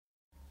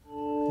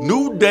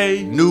New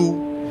day,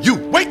 new you.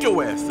 Wake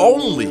your ass.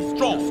 Only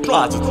strong,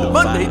 positive.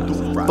 Monday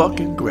through Friday.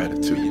 Fucking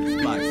gratitude.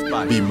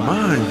 Be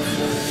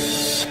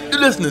mindful.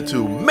 You're listening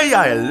to May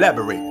I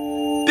Elaborate?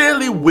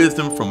 Daily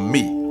wisdom from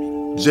me,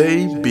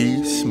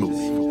 J.B. Smooth.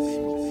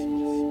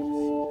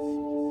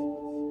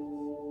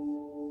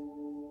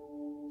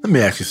 Let me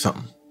ask you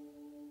something.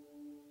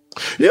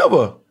 You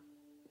ever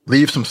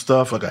leave some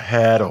stuff like a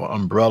hat or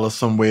umbrella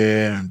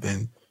somewhere and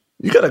then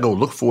you gotta go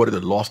look for it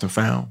at Lost and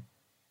Found?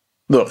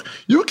 Look,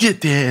 you get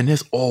there and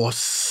there's all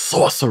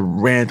sorts of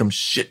random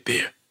shit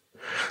there.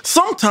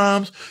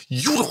 Sometimes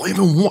you don't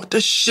even want the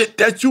shit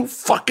that you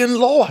fucking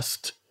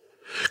lost.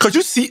 Cause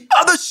you see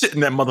other shit in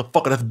that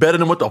motherfucker that's better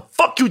than what the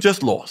fuck you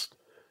just lost.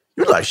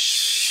 You're like,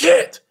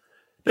 shit,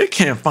 they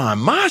can't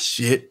find my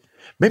shit.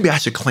 Maybe I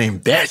should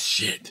claim that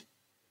shit.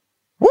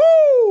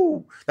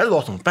 Woo! That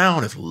Lost and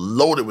Found is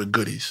loaded with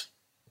goodies.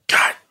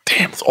 God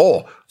damn, it's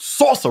all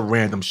sorts of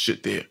random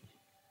shit there.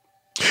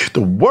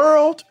 The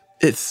world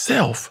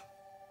itself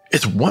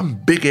is one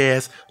big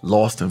ass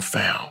lost and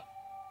found.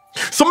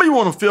 Some of you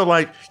want to feel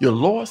like you're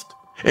lost,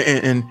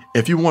 and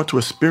if you want to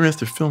experience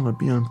the feeling of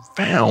being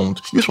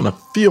found, you just want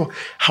to feel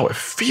how it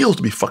feels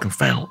to be fucking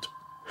found.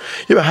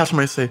 You ever have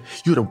somebody say,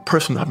 you're the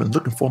person I've been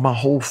looking for my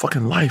whole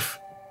fucking life?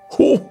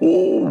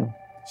 Ooh,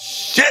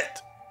 shit.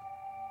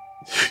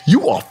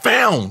 You are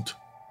found.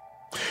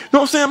 You know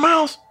what I'm saying,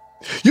 Miles?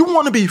 You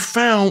want to be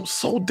found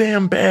so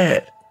damn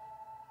bad.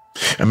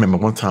 I remember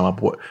one time I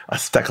bought a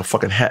stack of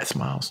fucking hats,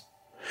 Miles.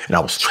 And I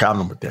was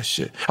traveling with that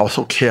shit. I was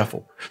so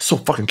careful. So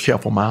fucking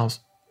careful, Miles.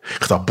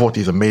 Because I bought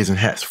these amazing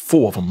hats,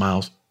 4 of them,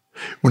 Miles.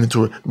 Went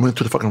into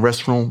the fucking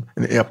restroom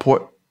in the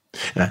airport.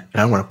 And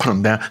I want to put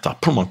them down. So I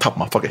put them on top of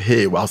my fucking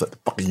head while I was at the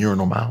fucking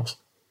urinal, Miles.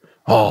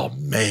 Oh,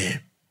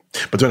 man.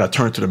 But then I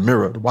turned to the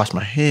mirror to wash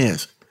my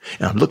hands.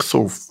 And I looked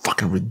so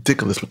fucking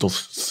ridiculous with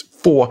those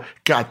 4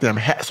 goddamn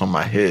hats on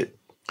my head.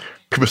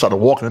 People started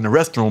walking in the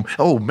restroom.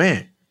 Oh,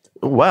 man.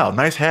 Wow,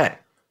 nice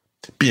hat.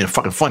 Being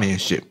fucking funny and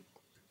shit.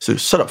 So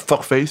shut up,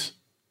 fuckface.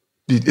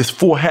 It's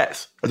 4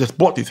 hats. I just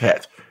bought these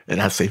hats.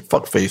 And I say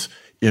fuckface,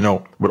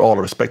 with all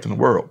the respect in the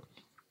world.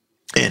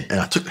 And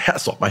I took the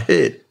hats off my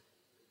head.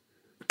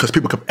 Because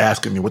people kept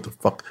asking me what the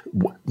fuck,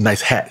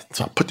 nice hat.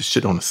 So I put the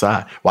shit on the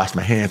side, washed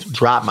my hands,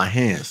 dried my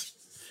hands,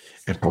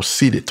 and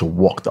proceeded to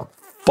walk the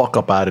fuck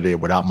up out of there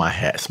without my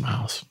hats,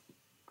 Miles.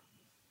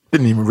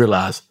 Didn't even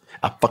realize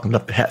I fucking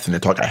left the hats in there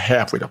until I got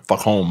halfway the fuck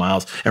home,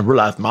 Miles, and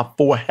realized my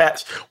 4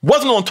 hats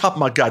wasn't on top of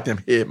my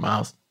goddamn head,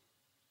 Miles.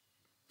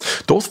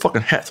 Those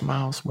fucking hats,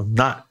 Miles, were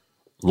not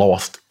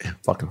lost and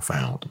fucking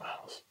found,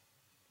 Miles.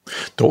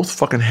 Those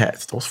fucking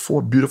hats, those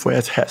 4 beautiful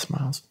ass hats,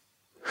 Miles,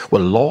 were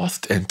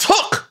lost and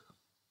took.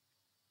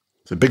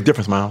 It's a big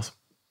difference, Miles.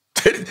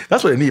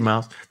 That's what they need,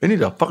 Miles. They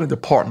need a fucking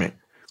department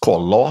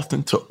called Lost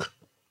and Took.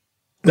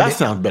 That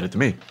sounds better to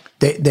me.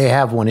 They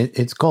have one.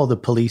 It's called the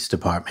police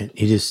department.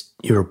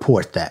 You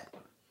report that.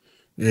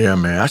 Yeah,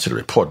 man. I should have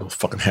reported those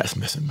fucking hats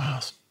missing,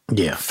 Miles.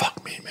 Yeah.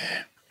 Fuck me,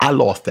 man. I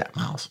lost that,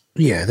 Miles.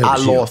 Yeah, I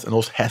lost and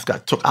those hats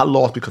got took. I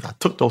lost because I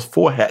took those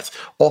 4 hats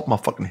off my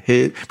fucking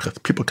head because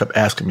people kept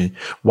asking me,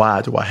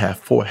 why do I have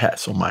 4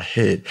 hats on my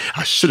head?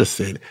 I should have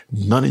said,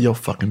 none of your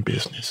fucking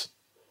business.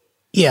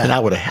 Yeah. And I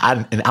would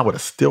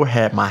have still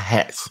had my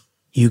hats.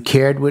 You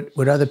cared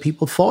what other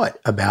people thought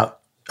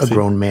about a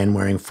grown man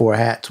wearing 4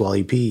 hats while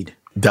he peed.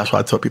 That's why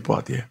I tell people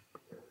out there,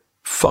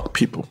 fuck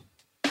people.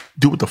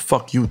 Do what the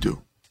fuck you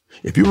do.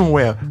 If you don't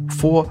wear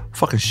 4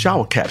 fucking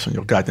shower caps on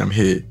your goddamn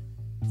head,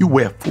 you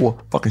wear 4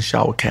 fucking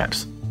shower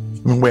caps.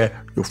 You can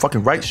wear your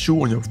fucking right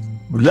shoe on your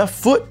left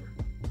foot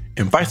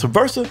and vice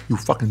versa. You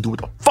fucking do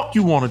what the fuck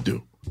you want to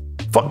do.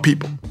 Fuck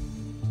people.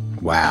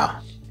 Wow.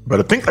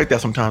 Better think like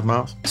that sometimes,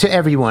 Miles. To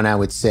everyone, I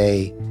would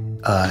say,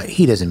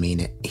 he doesn't mean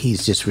it.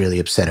 He's just really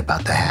upset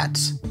about the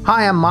hats.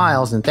 Hi, I'm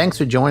Miles, and thanks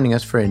for joining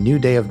us for a new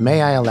day of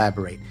May I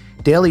Elaborate?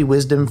 Daily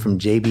wisdom from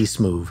J.B.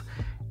 Smooth.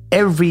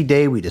 Every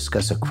day we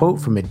discuss a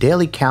quote from a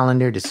daily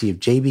calendar to see if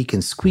JB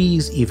can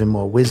squeeze even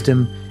more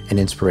wisdom and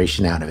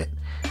inspiration out of it.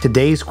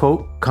 Today's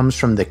quote comes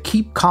from the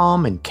Keep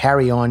Calm and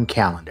Carry On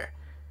calendar.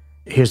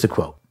 Here's the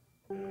quote.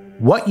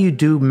 What you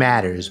do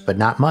matters, but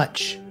not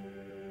much.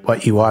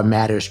 What you are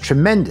matters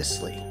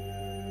tremendously.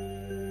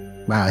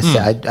 Wow,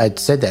 I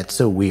said that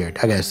so weird.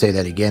 I got to say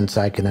that again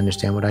so I can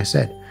understand what I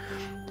said.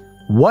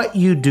 What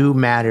you do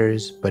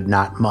matters, but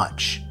not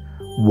much.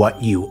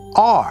 What you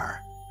are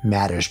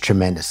matters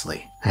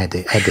tremendously. I had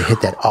to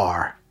hit that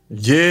R.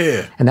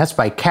 Yeah. And that's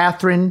by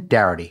Catherine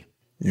Darity.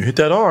 You hit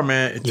that R,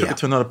 man. It took it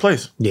to another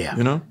place. Yeah.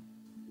 I'm going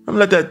to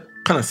let that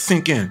kind of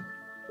sink in.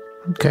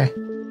 Okay.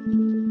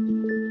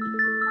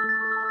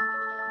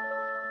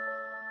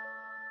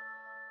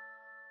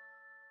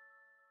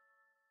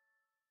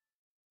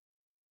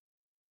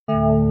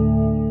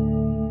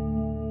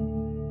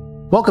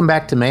 Welcome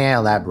back to May I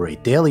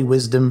Elaborate? Daily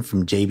wisdom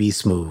from J.B.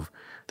 Smooth.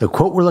 The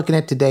quote we're looking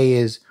at today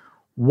is,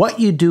 what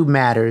you do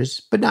matters,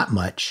 but not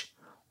much.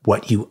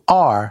 What you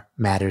are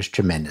matters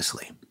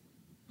tremendously.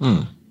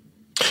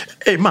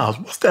 Hey, Miles,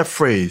 what's that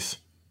phrase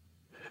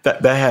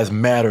that has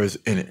matters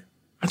in it?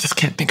 I just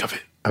can't think of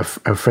it.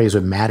 A phrase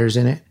with matters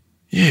in it?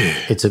 Yeah.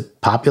 It's a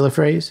popular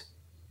phrase?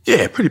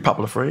 Yeah, pretty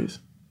popular phrase.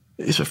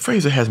 It's a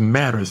phrase that has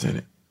matters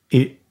in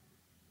it.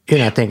 You're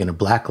not thinking of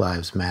Black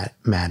Lives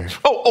Matter.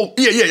 Oh,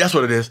 yeah, that's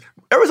what it is.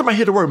 Every time I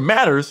hear the word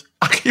matters,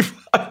 I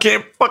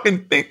can't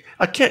fucking think.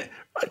 I can't.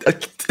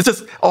 It's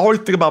just, I always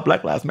think about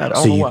Black Lives Matter.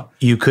 I don't know why.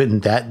 You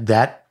couldn't,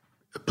 that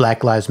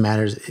Black Lives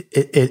Matters,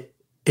 it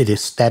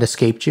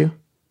escaped you?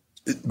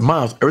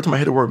 Miles, every time I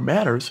hear the word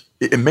matters,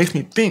 it makes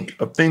me think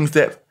of things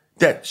that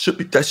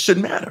should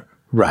matter.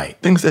 Right.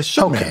 Things that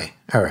should matter. Okay.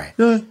 All right.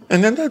 Yeah,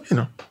 and then that,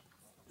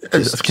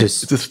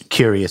 Just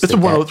curious. It's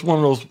one of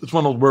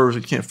those words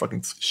you can't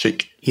fucking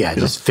shake. Yeah, I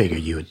just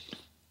figured you would.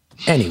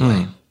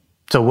 Anyway,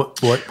 so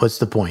what's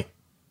the point?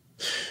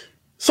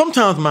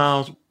 Sometimes,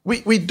 Miles,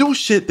 we do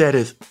shit that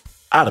is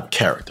out of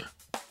character.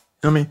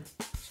 You know what I mean?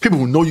 People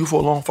who know you for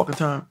a long fucking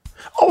time,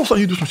 all of a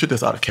sudden you do some shit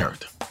that's out of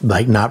character.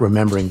 Like not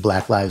remembering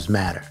Black Lives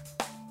Matter.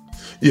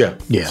 Yeah.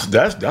 Yeah. So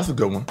that's a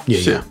good one. Yeah,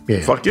 shit.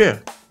 yeah. Fuck yeah.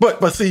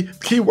 But see,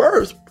 key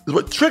words is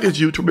what triggers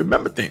you to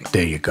remember things.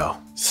 There you go.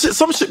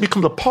 Some shit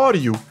becomes a part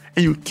of you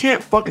and you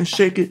can't fucking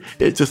shake it.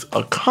 It's just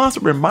a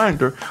constant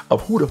reminder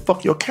of who the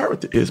fuck your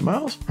character is,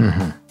 Miles.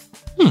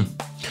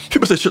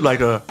 People say shit like,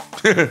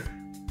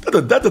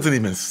 that doesn't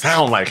even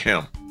sound like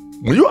him.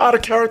 When you're out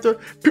of character,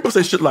 people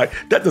say shit like,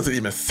 that doesn't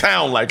even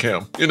sound like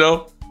him, you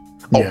know?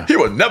 Yeah. Oh, he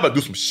would never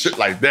do some shit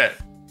like that.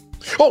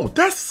 Oh,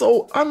 that's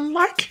so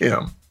unlike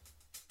him.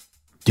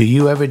 Do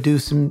you ever do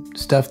some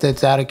stuff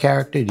that's out of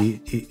character? Do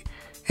you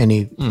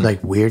any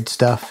like weird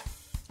stuff?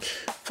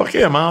 Fuck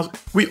yeah, Miles.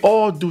 We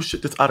all do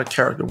shit that's out of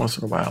character once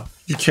in a while.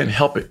 You can't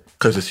help it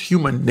because it's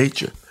human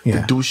nature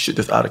to do shit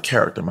that's out of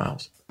character,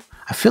 Miles.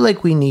 I feel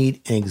like we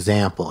need an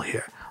example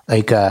here.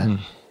 Like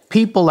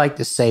people like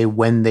to say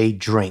when they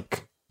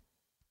drink,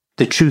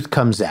 the truth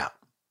comes out.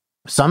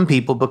 Some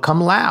people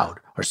become loud,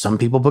 or some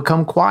people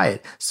become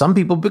quiet. Some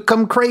people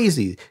become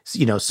crazy.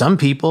 You know, some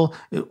people,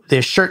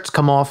 their shirts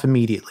come off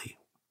immediately.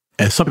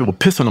 And some people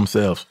piss on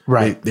themselves.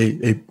 Right.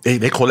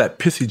 They call that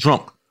pissy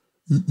drunk.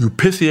 You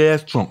pissy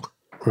ass drunk.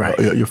 Right.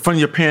 Your front of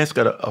your pants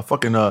got a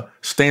fucking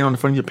stain on the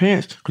front of your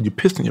pants because you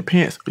pissed in your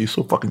pants because you're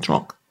so fucking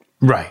drunk.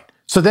 Right.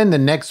 So then the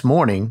next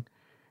morning,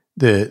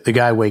 the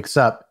guy wakes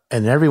up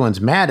and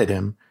everyone's mad at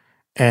him.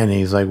 And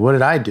he's like, what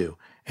did I do?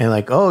 And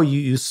like, oh,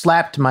 you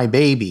slapped my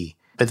baby.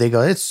 But they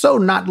go, it's so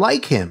not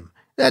like him.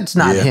 That's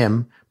not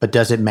him. But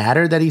does it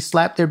matter that he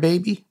slapped their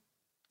baby?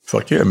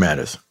 Fuck yeah, it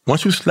matters.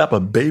 Once you slap a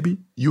baby,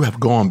 you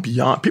have gone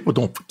beyond. People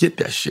don't forget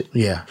that shit.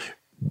 Yeah.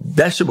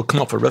 That shit will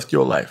come up for the rest of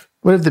your life.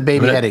 What if the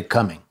baby had it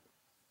coming?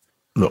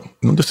 Look,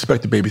 no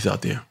disrespect to babies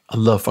out there. I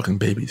love fucking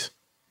babies.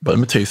 But let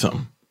me tell you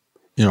something.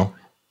 You know,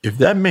 if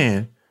that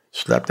man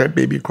slapped that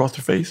baby across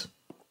the face,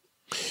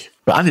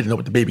 but I didn't know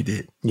what the baby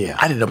did. Yeah.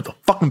 I didn't know what the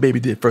fucking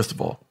baby did, first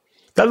of all.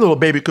 That little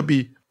baby could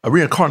be a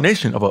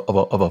reincarnation of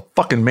a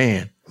fucking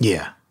man.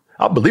 Yeah.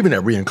 I believe in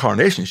that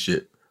reincarnation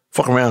shit.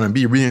 Fuck around and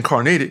be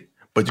reincarnated,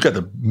 but you got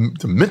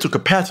the mental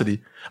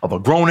capacity of a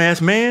grown-ass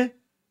man.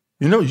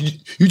 You know,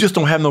 you just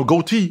don't have no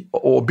goatee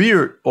or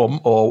beard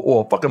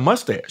or a fucking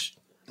mustache.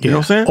 You know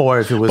what I'm saying? Or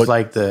if it was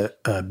like the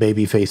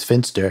babyface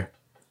Finster.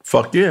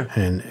 Fuck yeah.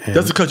 And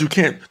that's because you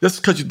can't. That's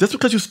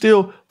because you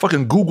still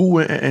fucking Google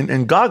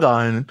and Gaga.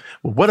 And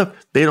well, what if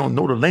they don't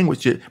know the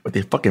language yet, but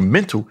their fucking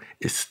mental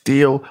is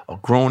still a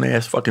grown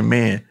ass fucking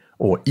man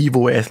or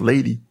evil ass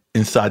lady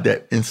inside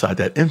that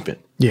infant?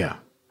 Yeah.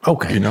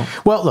 Okay. You know.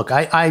 Well, look,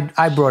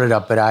 I brought it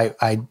up, but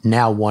I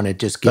now want to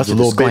just give that's a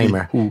little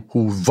disclaimer. Baby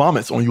who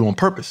vomits on you on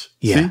purpose.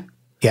 Yeah. See?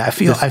 Yeah.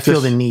 I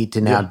feel the need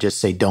to now just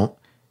say don't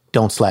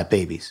slap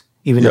babies,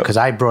 even though because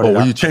I brought it up.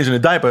 When you're changing the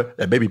diaper,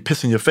 that baby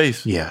piss in your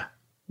face. Yeah.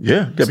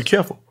 Yeah, you gotta be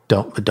careful.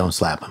 Don't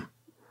slap him.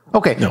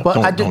 Okay, no,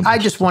 well, I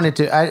just wanted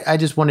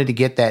to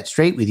get that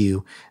straight with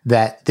you,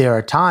 that there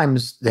are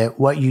times that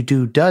what you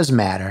do does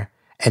matter,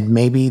 and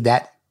maybe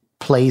that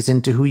plays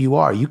into who you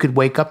are. You could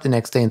wake up the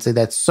next day and say,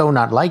 that's so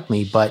not like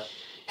me, but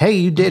hey,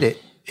 you did it.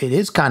 It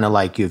is kind of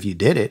like you if you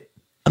did it.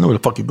 I know where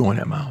the fuck you're going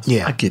at, Miles.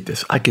 Yeah. I get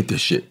this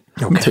shit.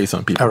 Okay. Let me tell you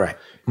something, people. All right.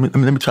 Let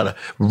me try to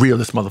reel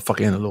this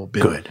motherfucker in a little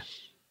bit. Good.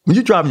 When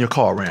you're driving your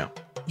car around,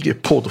 you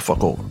get pulled the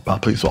fuck over by a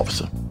police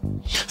officer.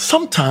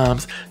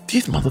 Sometimes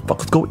these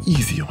motherfuckers go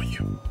easy on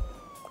you.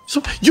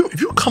 So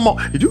if you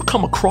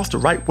come across the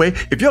right way,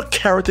 if your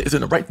character is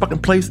in the right fucking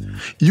place,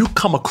 you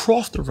come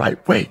across the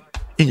right way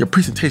in your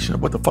presentation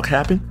of what the fuck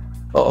happened,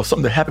 or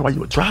something that happened while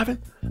you were driving,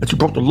 that you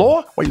broke the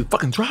law while you were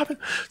fucking driving.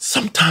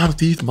 Sometimes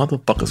these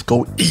motherfuckers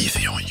go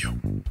easy on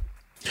you.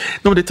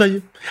 Know what they tell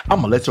you?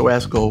 I'm gonna let your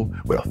ass go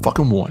with a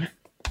fucking warning.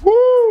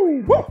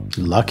 Woo! Woo!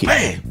 Lucky.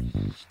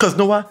 Bam! Because you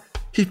know what?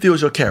 He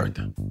feels your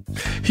character.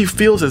 He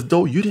feels as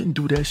though you didn't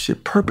do that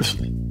shit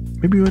purposely.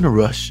 Maybe you're in a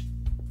rush.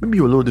 Maybe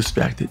you're a little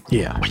distracted.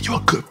 Yeah. But you're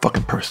a good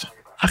fucking person.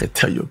 I can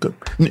tell you're good.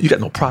 You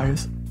got no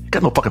priors? You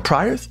got no fucking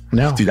priors?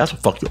 No. See, that's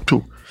what fuck you up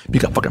too. You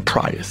got fucking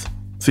priors.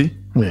 See?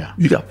 Yeah.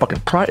 You got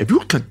fucking priors.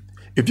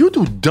 If you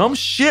do dumb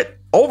shit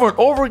over and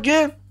over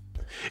again,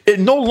 it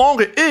no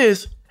longer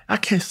is, I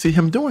can't see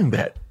him doing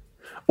that.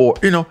 Or,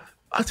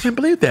 I can't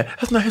believe that.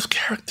 That's not his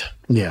character.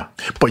 Yeah.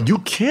 But you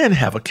can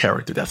have a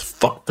character that's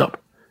fucked up.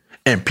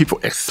 And people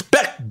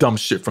expect expect dumb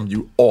shit from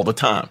you all the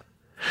time.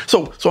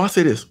 So I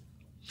say this.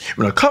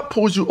 When a cop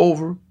pulls you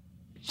over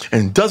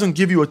and doesn't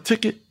give you a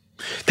ticket,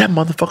 that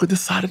motherfucker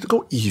decided to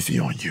go easy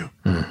on you.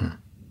 Mm-hmm.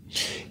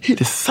 He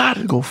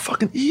decided to go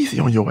fucking easy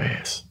on your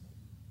ass.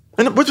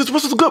 And which is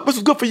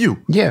good for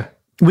you. Yeah.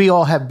 We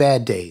all have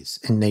bad days,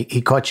 and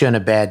he caught you on a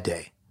bad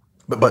day.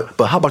 But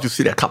how about you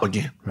see that cop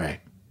again? Right.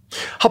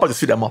 How about you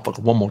see that motherfucker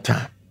one more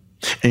time?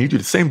 And you do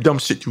the same dumb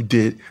shit you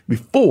did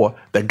before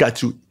that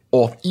got you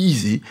off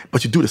easy,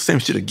 but you do the same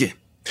shit again.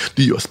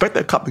 Do you expect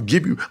that cop to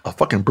give you a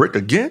fucking break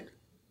again?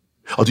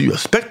 Or do you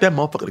expect that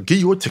motherfucker to give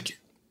you a ticket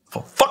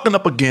for fucking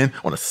up again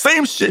on the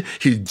same shit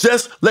he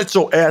just let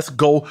your ass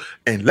go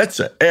and let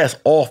your ass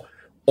off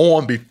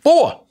on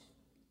before?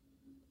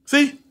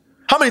 See?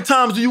 How many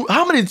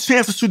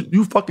chances should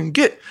you fucking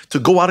get to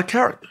go out of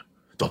character?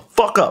 To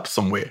fuck up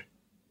somewhere?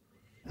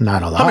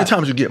 Not a lot. How many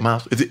times you get,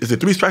 Miles? Is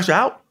it 3 strikes you're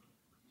out?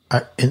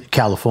 In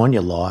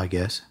California law, I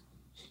guess.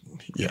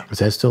 Yeah. Is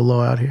that still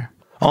law out here?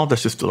 I don't know if that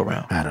shit's still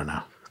around. I don't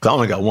know. Because I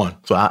only got one,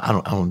 so I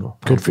don't know.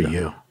 Good for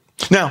you.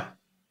 Now,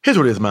 here's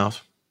what it is, Miles.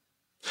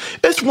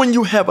 It's when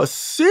you have a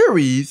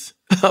series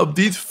of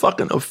these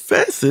fucking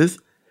offenses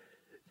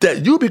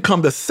that you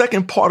become the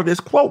second part of this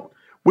quote,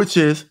 which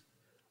is,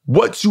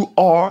 what you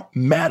are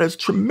matters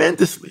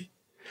tremendously.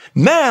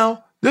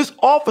 Now, this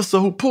officer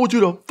who pulled you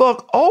the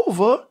fuck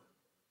over,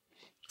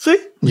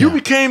 you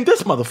became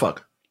this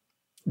motherfucker.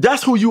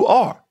 That's who you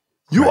are.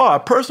 You are a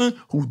person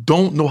who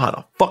don't know how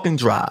to fucking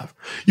drive.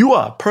 You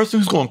are a person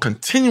who's going to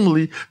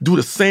continually do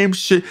the same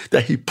shit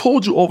that he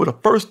pulled you over the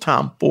first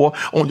time for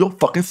on your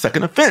fucking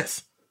second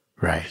offense.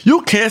 Right.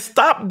 You can't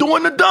stop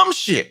doing the dumb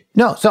shit.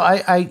 No, so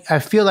I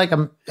feel like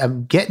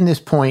I'm getting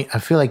this point. I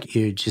feel like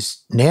you're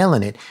just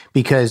nailing it,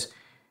 because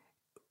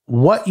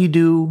what you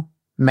do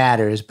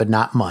matters, but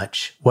not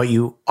much. What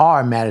you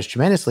are matters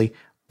tremendously,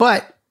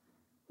 but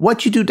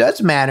what you do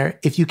does matter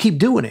if you keep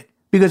doing it.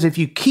 Because if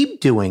you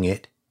keep doing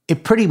it,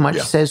 it pretty much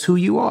says who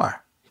you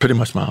are. Pretty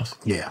much, Miles.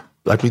 Yeah.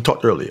 Like we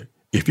talked earlier,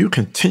 if you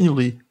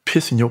continually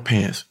piss in your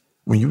pants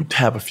when you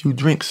have a few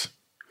drinks,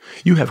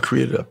 you have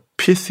created a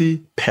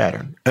pissy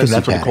pattern. And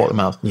that's what they call it,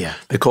 Miles. Yeah.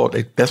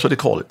 That's what they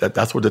call it.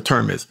 That's what the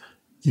term is.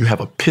 You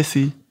have a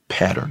pissy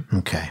pattern.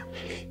 Okay.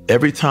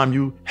 Every time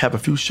you have a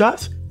few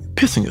shots,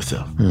 pissing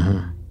yourself.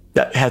 Mm-hmm.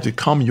 That has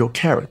become your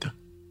character.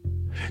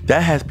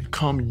 That has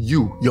become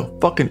you, your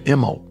fucking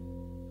MO.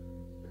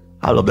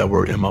 I love that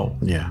word, MO.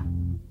 Yeah.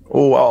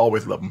 Oh, I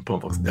always love them.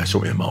 That's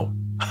your MO.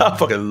 I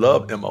fucking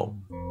love MO.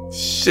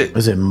 Shit.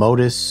 Was it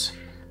modus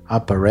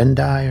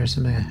operandi or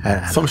something?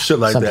 Some shit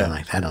like that. Something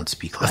like that. I don't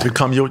speak Latin.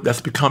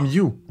 That's become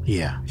you.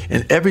 Yeah.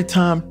 And every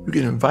time you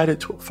get invited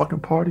to a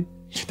fucking party,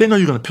 they know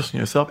you're going to piss on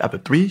yourself after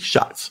 3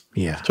 shots.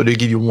 Yeah. So they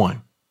give you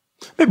 1,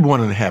 maybe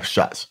 1.5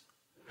 shots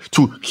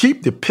to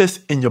keep the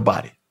piss in your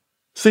body.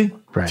 See?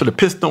 Right. So the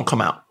piss don't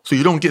come out. So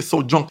you don't get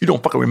so drunk you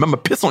don't fucking remember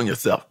piss on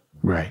yourself.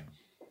 Right.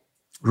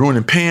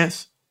 Ruining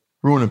pants,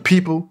 ruining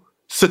people,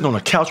 sitting on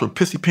a couch with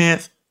pissy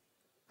pants.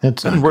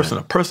 That's nothing worse than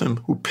a person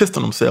who pissed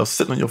on themselves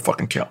sitting on your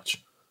fucking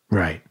couch.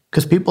 Right.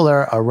 Because people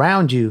are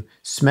around you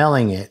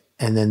smelling it,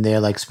 and then they're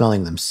like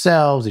smelling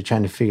themselves. They're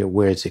trying to figure out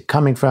where is it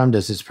coming from.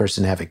 Does this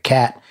person have a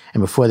cat?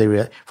 And before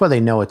they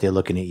know it, they're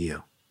looking at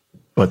you.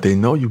 But they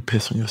know you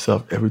piss on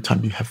yourself every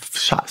time you have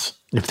shots.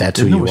 If that's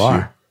who you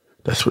are.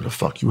 That's what the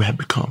fuck you have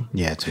become.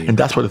 Yeah. And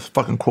that's what this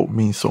fucking quote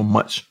means so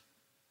much.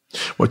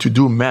 What you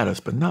do matters,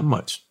 but not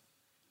much.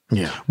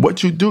 Yeah.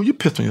 What you do, you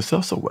pissed on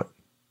yourself, so what?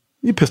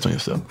 You pissed on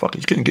yourself. Fuck it.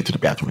 You couldn't get to the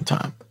bathroom in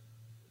time.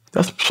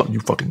 That's something you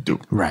fucking do.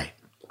 Right.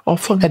 Oh,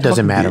 fuck. That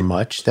doesn't matter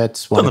much.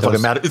 That's one doesn't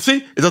fucking matter. See,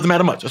 it doesn't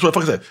matter much. That's what I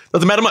fucking said.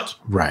 Doesn't matter much.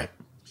 Right.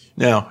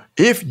 Now,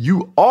 if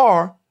you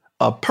are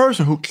a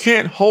person who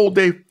can't hold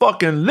their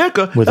fucking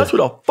liquor, that's what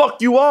the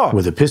fuck you are.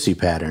 With a pissy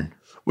pattern.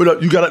 Now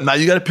you got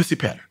a pissy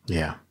pattern.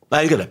 Yeah. Now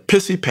you got a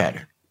pissy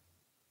pattern.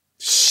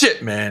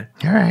 Shit, man.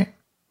 All right.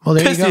 Well,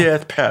 there you go. Pissy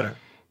ass pattern.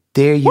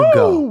 There you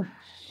go.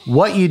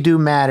 What you do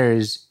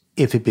matters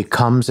if it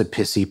becomes a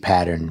pissy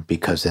pattern,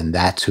 because then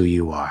that's who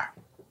you are.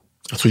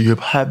 That's who you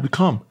have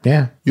become.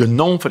 Yeah. You're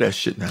known for that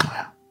shit now.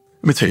 Yeah.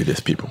 Let me tell you this,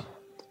 people.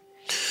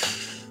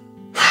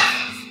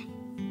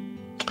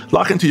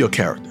 Lock into your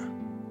character.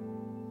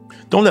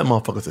 Don't let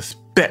motherfuckers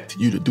expect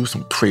you to do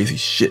some crazy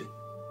shit.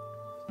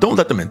 Don't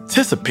let them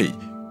anticipate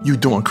you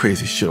doing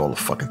crazy shit all the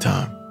fucking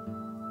time.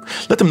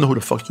 Let them know who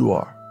the fuck you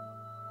are.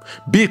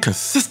 Be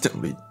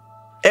consistently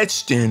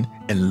etched in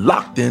and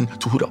locked in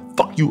to who the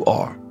fuck you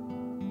are.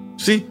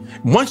 See,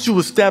 once you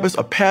establish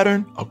a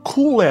pattern, a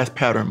cool ass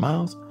pattern,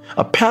 Miles,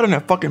 a pattern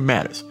that fucking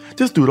matters.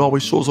 This dude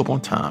always shows up on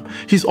time.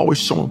 He's always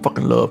showing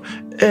fucking love.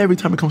 Every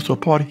time he comes to a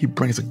party, he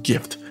brings a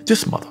gift.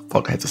 This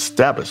motherfucker has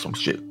established some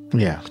shit.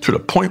 Yeah. To the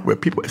point where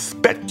people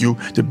expect you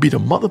to be the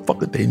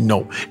motherfucker they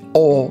know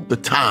all the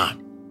time.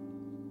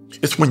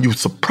 It's when you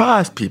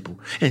surprise people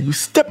and you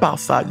step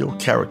outside your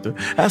character,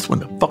 that's when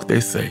the fuck they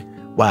say,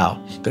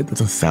 wow, that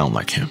doesn't sound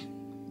like him.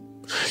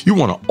 You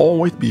want to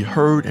always be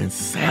heard and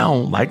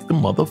sound like the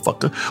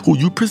motherfucker who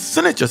you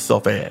presented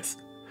yourself as.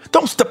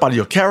 Don't step out of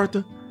your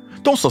character.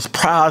 Don't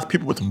surprise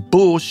people with some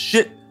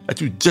bullshit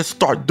that you just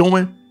start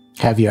doing.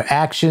 Have your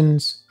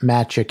actions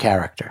match your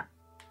character.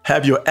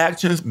 Have your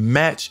actions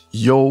match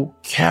your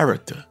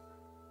character.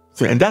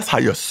 So, and that's how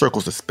your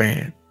circles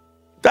expand.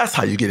 That's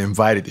how you get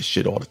invited to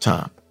shit all the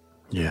time.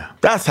 Yeah.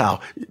 That's how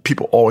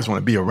people always want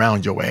to be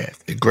around your ass.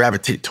 They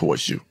gravitate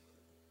towards you.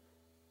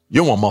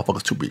 You don't want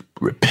motherfuckers to be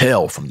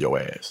repelled from your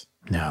ass.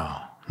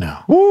 No.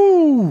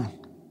 Woo!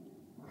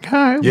 All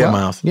right, yeah,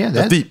 Miles. Yeah,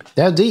 that's deep.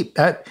 That's deep.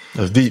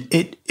 That's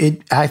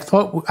deep. I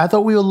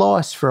thought we were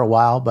lost for a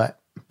while, but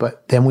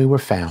then we were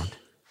found.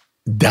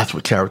 That's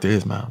what character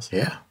is, Miles.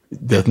 Yeah.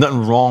 There's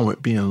nothing wrong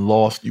with being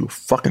lost. You're a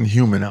fucking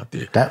human out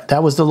there.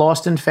 That was the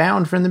lost and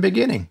found from the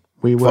beginning.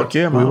 We were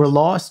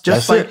lost,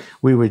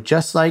 we were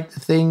just like the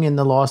thing in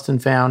the Lost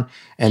and Found,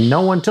 and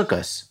no one took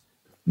us.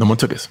 No one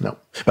took us. No.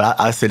 But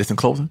I say this in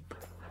closing.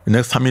 The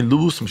next time you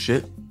lose some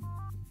shit,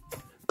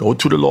 go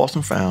to the Lost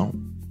and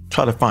Found,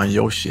 try to find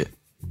your shit.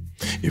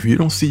 If you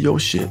don't see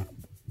your shit,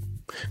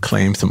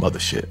 claim some other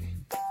shit.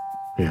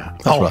 Yeah.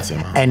 That's what I say,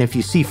 man. And if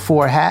you see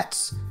 4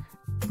 hats,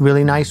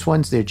 really nice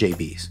ones, they're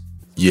JB's.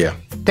 Yeah.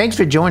 Thanks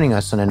for joining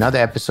us on another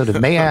episode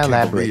of May I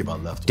Elaborate,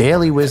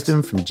 Daily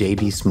Wisdom from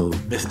JB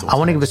Smoove. I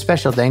want to give a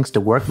special thanks to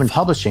Workman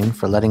Publishing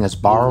for letting us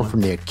borrow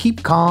from their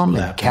Keep Calm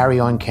and Carry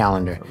On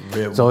calendar.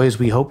 As always,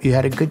 we hope you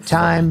had a good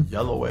time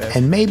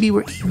and maybe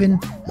were even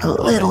a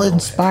little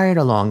inspired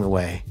along the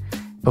way.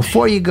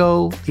 Before you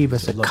go, leave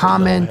us a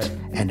comment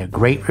and a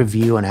great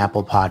review on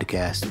Apple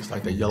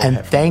Podcasts. And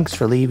thanks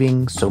for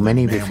leaving so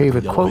many of your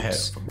favorite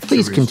quotes.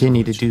 Please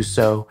continue to do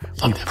so.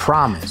 We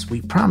promise,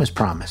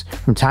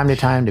 from time to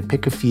time to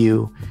pick a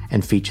few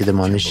and feature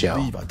them on the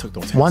show.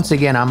 Once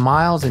again, I'm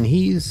Miles and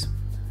he's...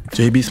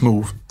 JB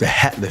Smoove, the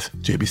hatless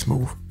JB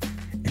Smoove.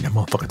 And that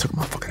motherfucker took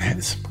my fucking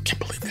hats. I can't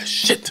believe that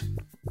shit.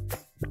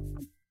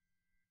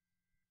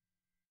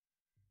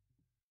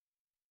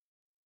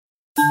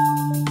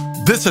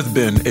 This has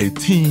been a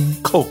Team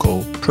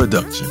Coco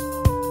production.